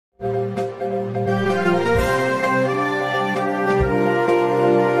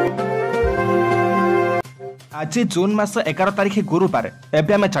आज जून मास 11 तारिख गुरुवार।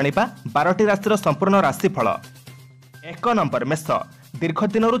 एबे आमे जानिबा 12टी राशिर संपूर्ण राशिफल। 1 नंबर मेष। दीर्घ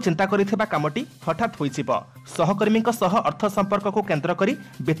दिन चिंता करिथिबा कामटी हठात होइजिब। सहकर्मी सह अर्थ संपर्क को केन्द्र करी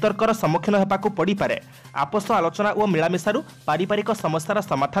वितर्कर सम्मुखीन हेबाकू पड़ी पारे। आपस आलोचना और मिलामिशारू पारिवारिक समस्यार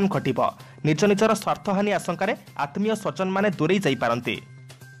समाधान घटिब। निज निजर स्वार्थहानि आशंकारे आत्मीय स्वजन माने दूरेई जाई पारंती।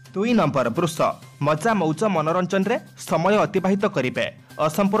 2 नंबर वृष। मजा मौज मनोरंजन रे समय अतिबाहित करिवे।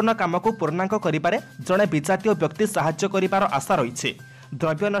 असंपूर्ण काम को पूर्णांक करिबारे जणे विजातीय व्यक्ति साहाय्य करिबार आशा रहिछि।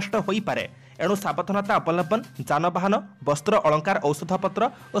 द्रव्य नष्ट होई पारे, एणु सावधानता अवलंबन जानवाहन वस्त्र अलंकार औषधपत्र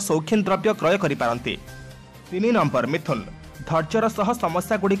और शौखीन द्रव्य क्रय करिपारंती। 3 नंबर मिथुन। धैर्यर सह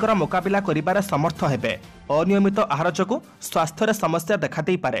समस्या गुड़िकर मुकाबिला करिबारे समर्थ हेबे। अनियमित आहार जोगु स्वास्थ्य समस्या देखा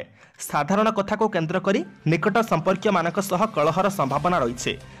देई पारे। साधारण कथा को केन्द्र करी निकट संपर्क मानक सह कलहर संभावना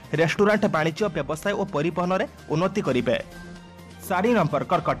रही। रेस्टोरेंट वाणिज्य व्यवसाय और परिवहन रे उन्नति करिवे। 4 नंबर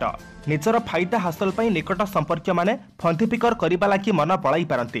कर्कट। निजर फायदा हासिल पई निकट संपर्क माने फंदिफिकर करिबा लागि मन बळाई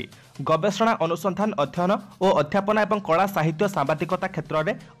पारंती। गवेषणा अनुसंधान अध्ययन और अध्यापना एवं कला साहित्य सांबादिकता क्षेत्र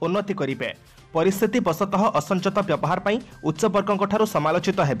में उन्नति करिवे। परिस्थिति वशतः असंजत व्यवहार पई उच्च वर्गों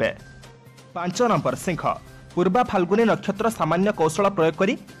समालोचित हेबे। 5 नंबर सिंह। पूर्वा फाल्गुनी नक्षत्र सामान्य कौशल प्रयोग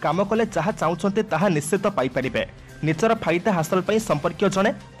करी काम कले जहाँ चाहते ताहा निश्चित पाइपारिबे। निजर फायदा हासिल पई संपर्क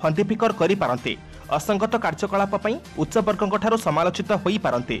जणे फंदिफिकर करि पारंती। असंगत कार्यकलाप पई उच्च वर्गों समालोचित होई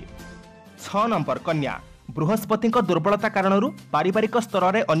पारंती। 6 नंबर कन्या। बृहस्पति दुर्बलता कारण पारिवारिक स्तर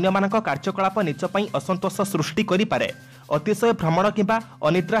में अन्य कार्यकलाप निज पई असंतोष सृष्टि करि पारे। अतिशय भ्रमण किंबा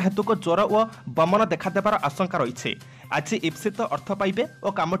अनिद्रा हेतुक ज्वर और बमन देखादेवार आशंका रही। आज ईप्सित अर्थ पाइबे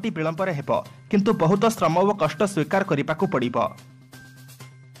और कामटी विलंब हेब, किंतु बहुत श्रम और कष्ट स्वीकार करने पड़िब।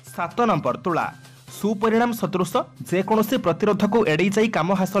 7 नंबर तुला। सुपरिणाम सदृश जेकोसी प्रतिरोध को एड़े जाई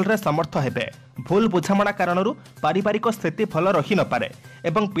काम हासिल रे समर्थ हेबे। भूल बुझामणा कारण पारिवारिक स्थिति भल रही न पारे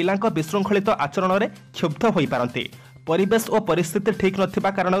एवं पिलांक विशृंखलित आचरण रे क्षुब्ध होई पारंती। परिवेश और परिस्थिति ठीक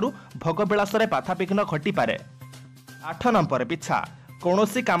नथिबा कारण भोगविलास रे बाधाविघ्न घटी पारे। 8 नंबर बिछा।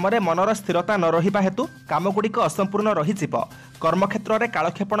 कौनसी काम रे मनर स्थिरता न रहिबा हेतु कामगुड़िक असंपूर्ण रहिजिब। कर्मक्षेत्र रे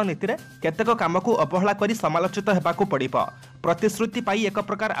कालक्षेपण नीति रे केतेक काम को अवहेला करी समालोचित हेबाकू पड़िब। प्रतिश्रुति पाई एक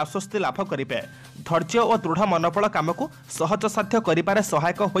प्रकार आश्वस्ति लाभ करिवे। धैर्य और दृढ़ मनोबल काम को सहज साध्य करिबारे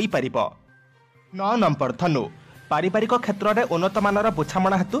सहायक होई पारिब। 9 नंबर धनु। पारिवारिक क्षेत्र में उन्नत मानर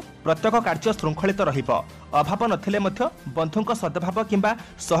बुझामणा हेतु प्रत्येक कार्य श्रृंखलित रहिब। अभाव नथिले मध्य बंधुक सद्भाव किंबा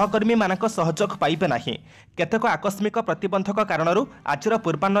सहकर्मी मानक सहयोग पाइबे नाही। केतेक आकस्मिक प्रतिबंधक कारणरू आजिर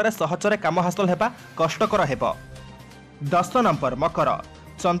पूर्वाह्न सहजरे काम हासिल हेबा कष्टकर हेब। 10 नंबर मकर।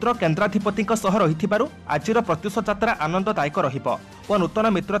 चंद्र केन्द्राधिपति सह रहिथिबारु आजिर प्रत्युष यात्रा आनंददायक रहिब और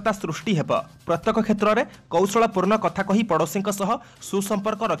नूतन मित्रता सृष्टि हेब। प्रत्येक क्षेत्र में कौशलपूर्ण कथा कही पड़ोशी सह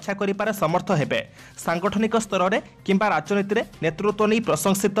सुसंपर्क रक्षा करिपारे समर्थ हेबे। सांगठनिक स्तर में किंबा राजनीति में नेतृत्व नहीं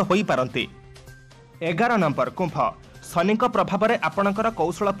प्रशंसित होई पारंती। 11 नंबर कुंभ। शनि प्रभाव में आपणकर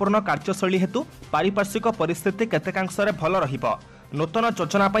कौशलपूर्ण कार्यशैली हेतु पारिपार्श्विक परिस्थिति केतेकांशरे भल रहिब। नूतन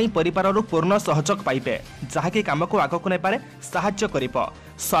योजना पाई परिवाररू पूर्ण सहयोग पाइबे, जहाँकि काम को आगक नेबारे साहाय्य करिब।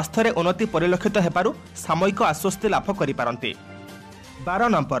 स्वास्थ्य रे उन्नति परिलक्षित हेबारु सामयिक आश्वस्ति लाभ करिपारंती। 12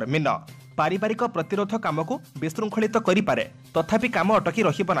 नंबर मीन। पारिवारिक प्रतिरोध काम को विशृंखलित करिपारे, तथापि काम अटकी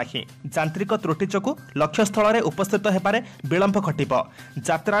रहिब नाही। यांत्रिक त्रुटि जोगु लक्ष्य स्थल में उपस्थित हेबारे विलंब घटिब।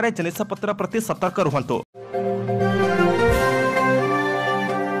 यात्रा रे जिनिसपत्र प्रति सतर्क रुहंतु।